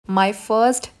My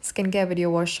first skincare video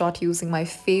was shot using my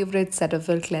favorite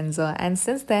Cetaphil cleanser, and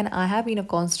since then I have been a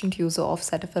constant user of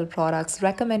Cetaphil products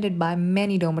recommended by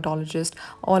many dermatologists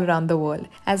all around the world.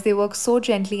 As they work so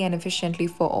gently and efficiently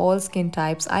for all skin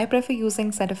types, I prefer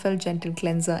using Cetaphil Gentle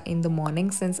Cleanser in the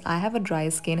morning since I have a dry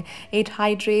skin. It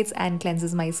hydrates and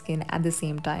cleanses my skin at the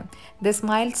same time. This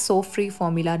mild soap-free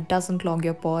formula doesn't clog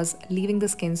your pores, leaving the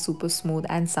skin super smooth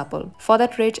and supple. For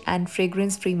that rich and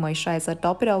fragrance-free moisturizer,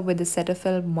 top it up with the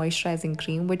Cetaphil moisturizing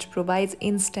cream, which provides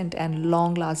instant and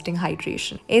long-lasting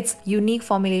hydration. Its unique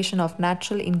formulation of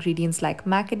natural ingredients like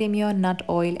macadamia nut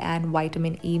oil and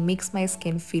vitamin E makes my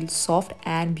skin feel soft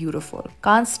and beautiful.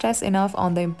 Can't stress enough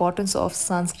on the importance of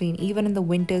sunscreen even in the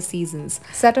winter seasons.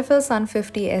 Cetaphil Sun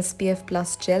 50 SPF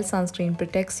Plus Gel Sunscreen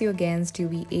protects you against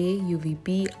UVA, UVB,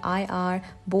 IR,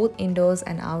 both indoors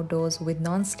and outdoors with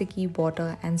non-sticky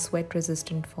water and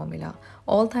sweat-resistant formula.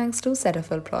 All thanks to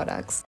Cetaphil products.